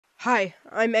Hi,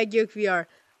 I'm EggYolkVR.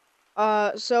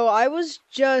 So I was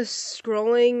just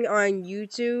scrolling on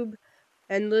YouTube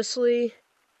endlessly,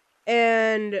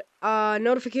 and a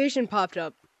notification popped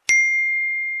up.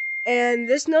 And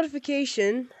this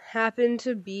notification happened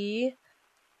to be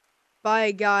by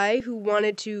a guy who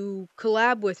wanted to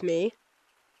collab with me.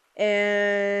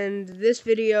 And this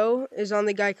video is on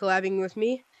the guy collabing with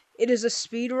me. It is a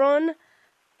speedrun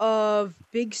of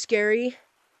Big Scary,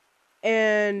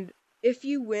 and if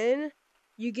you win,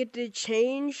 you get to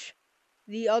change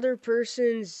the other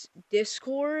person's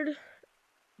Discord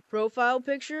profile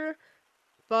picture.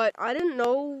 But I didn't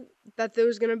know that there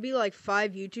was gonna be like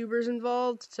 5 YouTubers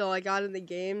involved till I got in the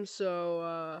game,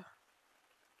 so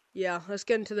yeah, let's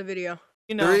get into the video.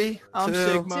 You know, 3, I'm 2,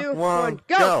 Sigma. 2, 1,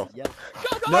 go! go! Yep.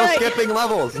 No Alright. skipping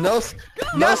levels. No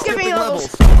skipping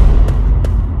levels.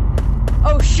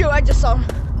 Oh shoot! I just saw him.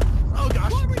 Oh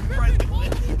gosh, Fry's gonna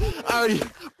win.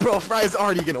 Fry's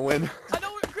already gonna win. I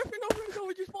know we're gripping over him, so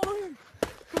we just follow him.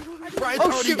 Fry's Oh,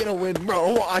 already shoot. gonna win,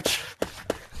 bro. Watch.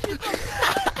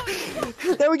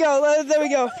 There we go. There we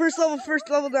go. First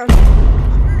level down. Go,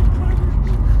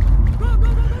 we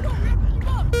have to keep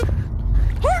up.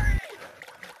 Hurry!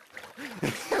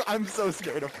 I'm so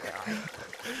scared of Fry.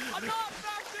 I'm not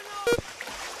fast enough.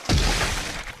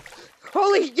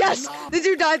 Holy yes! The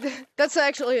dude died. That's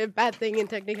actually a bad thing in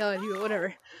technicality, but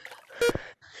whatever.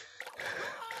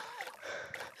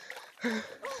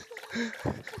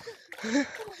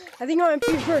 I think I might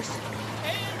be first.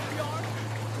 And we are.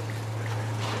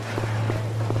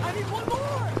 I need one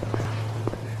more.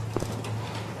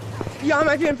 Yeah, I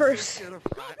might be in first. Scared of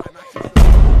Fry. I'm actually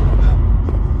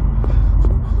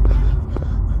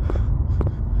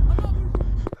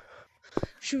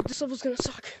Shoot, this level's gonna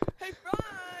suck. Hey, Fry.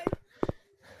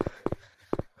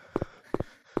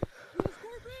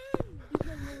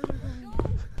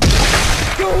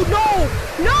 No, no!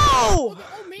 No! Oh,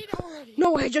 made it already.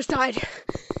 No way, I just died.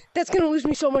 That's gonna lose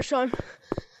me so much time.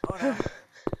 Oh, no.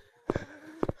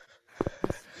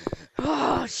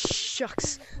 Oh,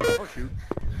 shucks. Oh shoot.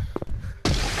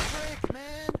 Frick,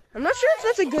 man. I'm not sure if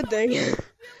that's a good thing.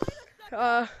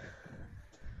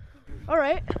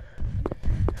 Alright.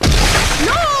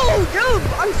 No! Dude,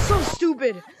 I'm so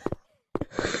stupid.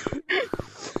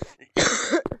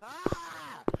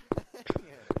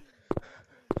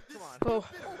 Oh.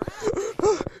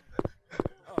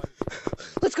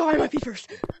 Let's go, I might be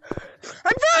first.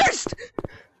 I'm first!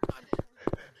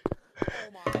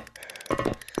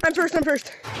 I'm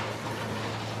first.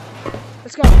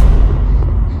 Let's go.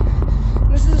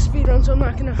 This is a speed run, so I'm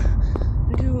not gonna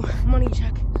do money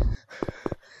check.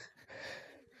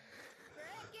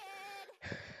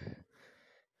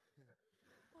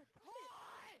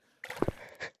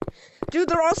 Dude,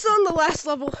 they're also on the last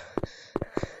level.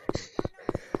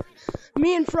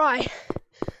 Me and Fry.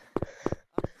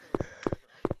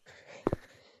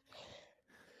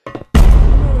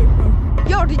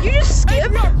 Yo, did you just skip? Hey,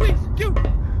 no, please, dude.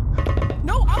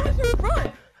 No, I was in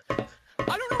front.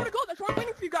 I don't know where to go. That's why I'm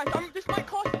waiting for you guys. This might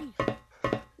cost me.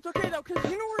 It's okay though, cause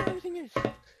you know where everything is.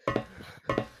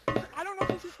 I don't know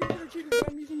if this is considered cheating, but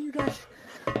I'm using you guys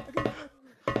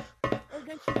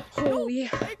against you. Holy, No,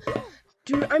 hey, go.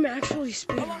 dude, I'm actually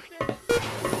speeding. I lost it.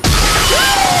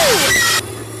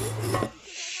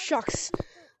 Shucks.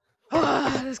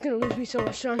 Ah, that's gonna lose me so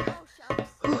much time.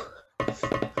 Whew.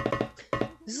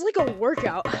 This is like a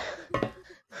workout.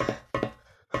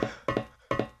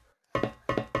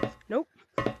 Nope.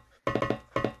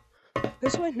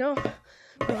 This way? No.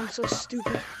 Oh, I'm so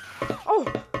stupid. Oh!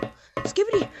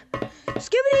 Skibbity!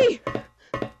 Skibbity!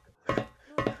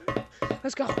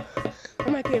 Let's go. I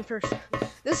might be in first.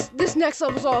 This next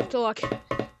level's all up to luck.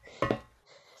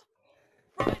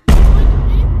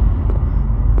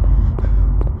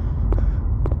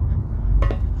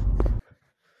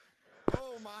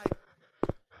 Oh my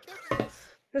goodness.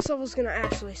 This level's gonna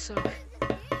actually suck.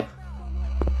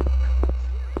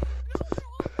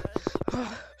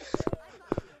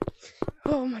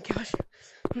 Oh my gosh.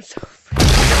 I'm so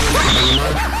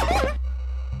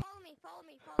Follow me.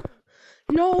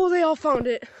 No, they all found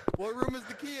it. What room is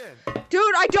the key in?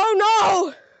 Dude, I don't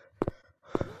know!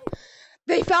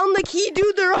 They found the key,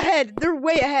 dude, they're ahead. They're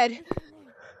way ahead.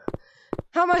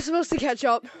 How am I supposed to catch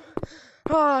up?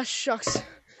 Oh, shucks.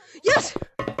 Yes!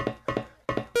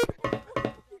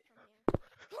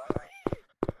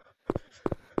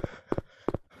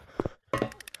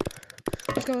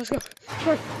 Let's go. Come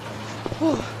on.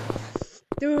 Oh.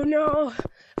 Dude, no.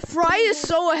 Fry is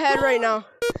so ahead right now.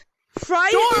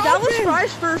 That was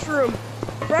Fry's first room.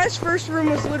 Fry's first room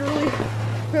was literally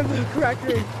the correct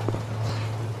room.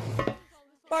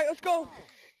 Alright, let's go.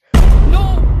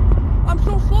 No! I'm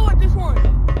so slow at this one.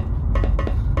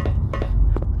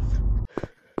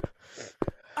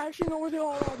 actually know where they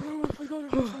all are, but I'm gonna go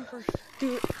to this one first.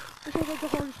 Dude, This is like the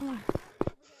hardest one.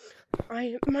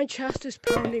 my chest is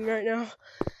pounding right now.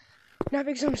 Not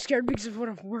because I'm scared, because of what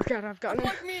a workout I've gotten.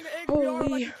 Like me and Egg, we are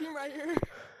Holy. like a team right here.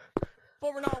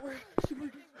 But we're not, we're super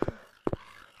good.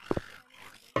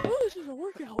 Oh, this is a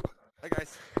workout. Hi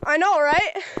guys. I know,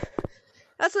 right?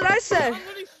 That's what I said. I'm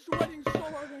literally sweating so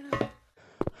hard right now.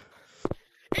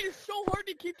 It is so hard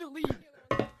to keep the lead.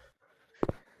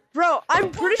 Bro, I'm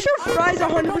pretty sure Fry's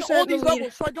 100% in the lead.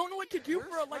 Levels, so I don't know what to do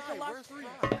for like the last three.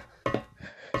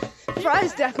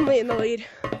 Fry's definitely in the lead.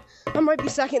 I might be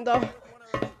second though.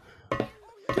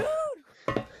 Dude!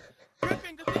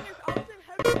 Griffin, the thing is, I was in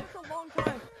heaven for a long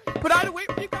time. But I had to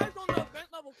wait for you guys on the event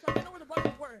level, so I didn't know where the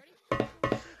buttons were.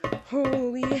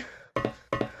 Holy.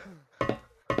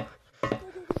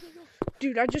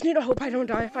 Dude, I just need to hope I don't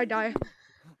die. If I die,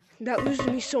 that loses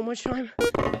me so much time.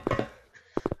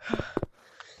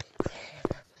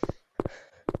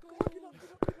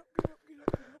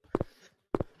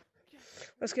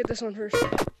 Let's get this one first.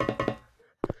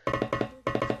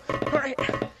 Alright.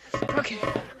 Okay.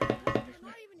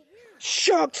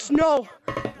 Shucks, no!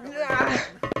 Ah.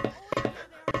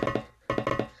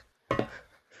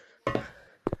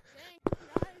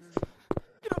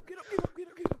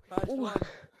 Ooh. Hey,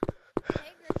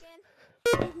 Griffin.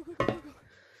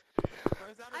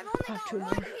 I've only got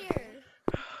one here.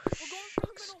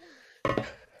 Shucks. I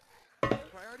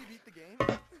already beat the game.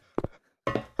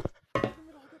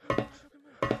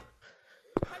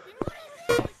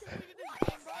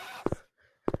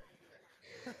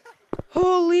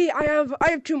 Holy, I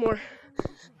have two more.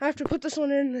 I have to put this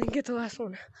one in and get the last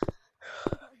one.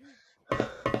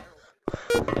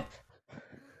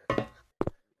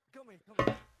 Kill me.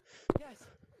 Yes.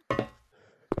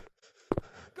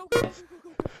 Go. Oh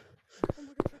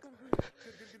my gosh, I got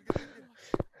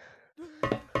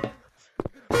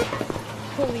it.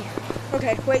 Holy.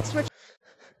 Okay, wait, switch.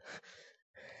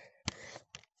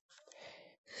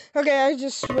 Okay, I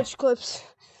just switched clips.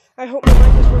 I hope my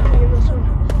mic is working in this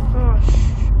one. Oh,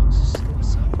 shucks, this is gonna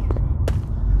suck.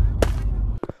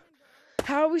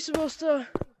 How are we supposed to...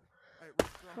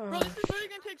 Bro, this is really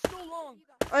gonna take so long.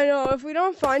 I know, if we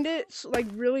don't find it, like,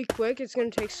 really quick, it's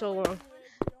gonna take so long.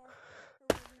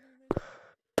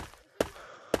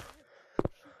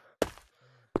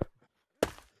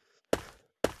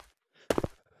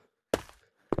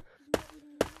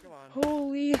 Come on.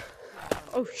 Holy...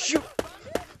 Oh, shoot.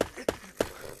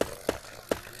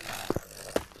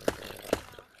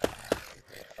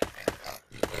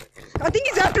 I think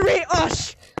he's after me. Oh,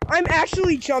 I'm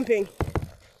actually jumping.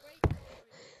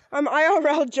 I'm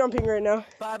IRL jumping right now.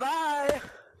 Bye-bye.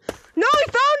 No, I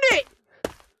found it!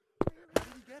 How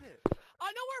did you get it?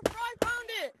 I know where Fry found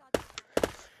it.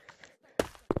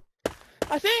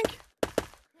 I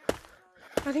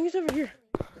think it's over here.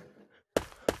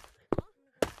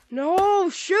 No,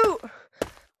 shoot!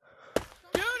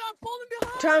 Dude, I'm falling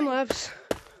behind. Time lapse.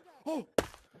 Oh.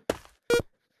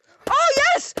 Oh,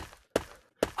 yes!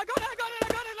 I got it.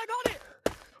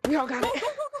 We all got it. Go.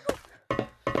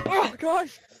 Oh, my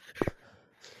gosh.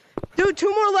 dude, 2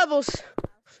 more levels.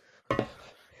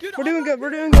 Dude, We're I'm doing not good. We're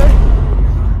doing doing good.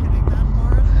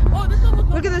 Oh, this level's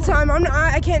Look at the time.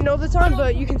 I can't know the time,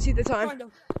 but you can see the time. Kind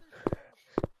of.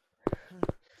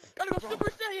 Gotta go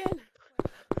Super Saiyan.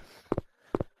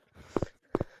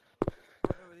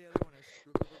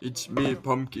 It's me,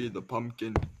 Pumpkin the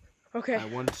Pumpkin. Okay. I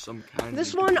want some candy.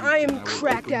 This to one eat I and am will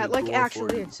cracked open at, the like door for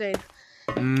actually you. insane.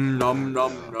 Nom nom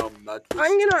nom. That was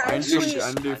I'm gonna tiny actually-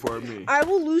 candy for me. I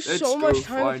will lose Let's so go much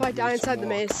time if find I me die some inside the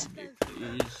more maze. candy,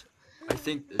 please. I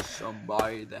think there's some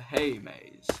by the hay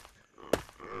maze.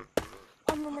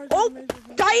 I'm memorizing Oh, the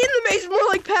mazes. die in the maze, more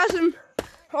like pass him.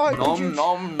 Oh, did Nom you-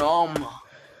 nom nom.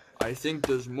 I think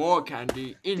there's more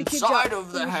candy kid inside got-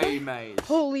 of the hay maze.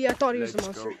 Holy, I thought he was a Let's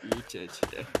monster. go eat it.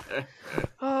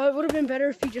 It would have been better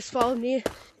if he just followed me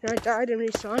and I died and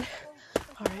respawned.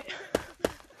 Alright.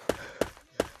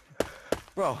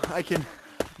 Bro, I can't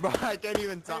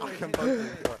even talk about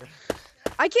this door.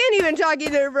 I can't even talk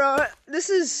either, bro. This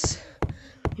is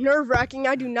nerve-wracking.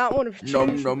 I do not want to Nom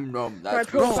change nom nom. my That's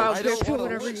profile I pic don't to wanna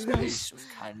whatever look you a guys piece of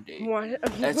candy. want.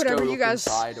 Let's Whatever go you look guys.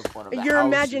 inside of one of the Your houses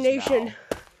imagination. now.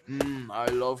 I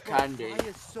love candy. Fry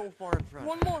is so far in front.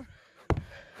 One more.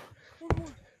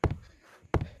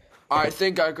 I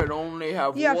think I could only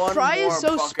have Yeah, one Fry is more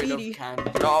so bucket speedy. of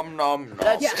candy. Nom nom nom.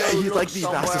 Let's Let's go He's look like the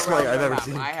somewhere fastest around player I've the ever map.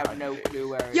 seen. I have no clue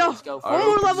where it Yo, is. Go one for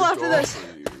more it. level Open after the door this.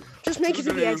 for you. Just make it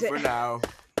to the Toodaloo exit. for now.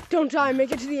 Don't die.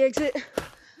 Make it to the exit.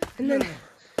 And then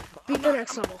beat the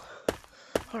next level.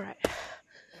 Alright.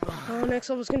 Oh, next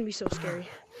level's gonna be so scary.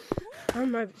 I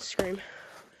might scream.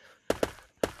 Oh,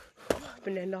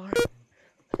 banana dollar.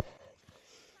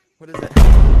 What is it?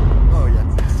 Oh, yeah.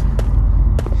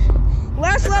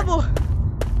 Last level! I'm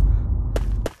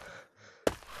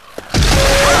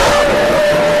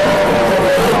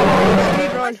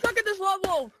Speedrun. stuck at this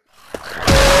level!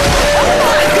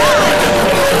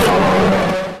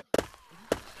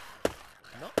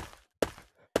 No.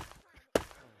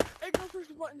 Hey, go push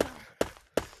the button down.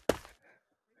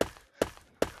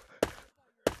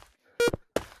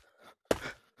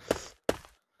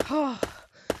 Oh,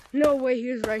 no way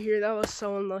he was right here. That was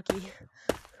so unlucky.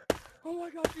 Oh my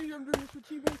gosh, dude, I'm doing this with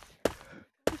teammates.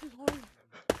 This is hard.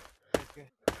 Okay.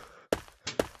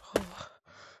 Oh,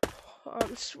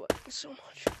 I'm sweating so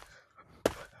much.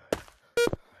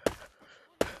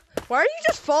 Why are you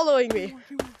just following me?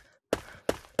 Two more.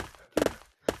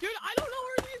 Dude, I don't know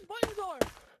where these buttons are.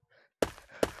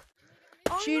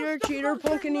 I'm Cheater, stuck cheater, on the same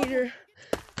pumpkin level. eater.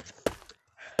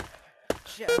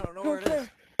 Shit, I don't know where it is.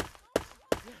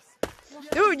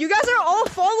 Dude, you guys are all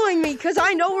following me because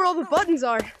I know where all the buttons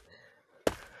are.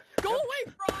 Go away,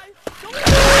 Fry! Go away!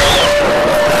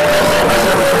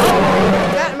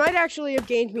 That might actually have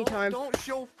gained me time. Don't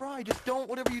show Fry. Just don't.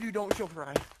 Whatever you do, don't show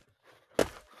Fry. Oh,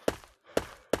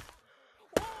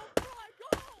 Fry, go!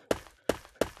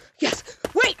 Yes!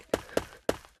 Wait!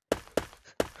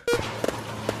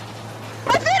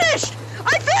 I finished!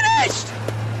 I finished!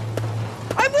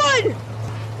 I won!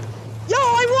 Yo,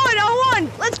 I won!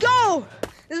 Let's go!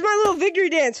 This is my little victory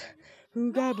dance.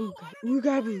 Ooga booga,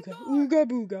 ooga booga, ooga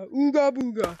booga, ooga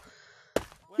booga.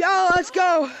 Yo, let's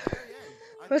go!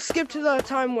 Let's skip to the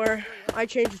time where I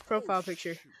changed his profile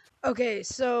picture. Okay,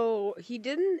 so he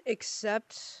didn't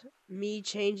accept me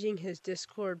changing his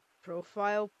Discord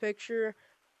profile picture,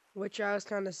 which I was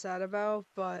kind of sad about,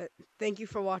 but thank you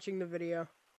for watching the video.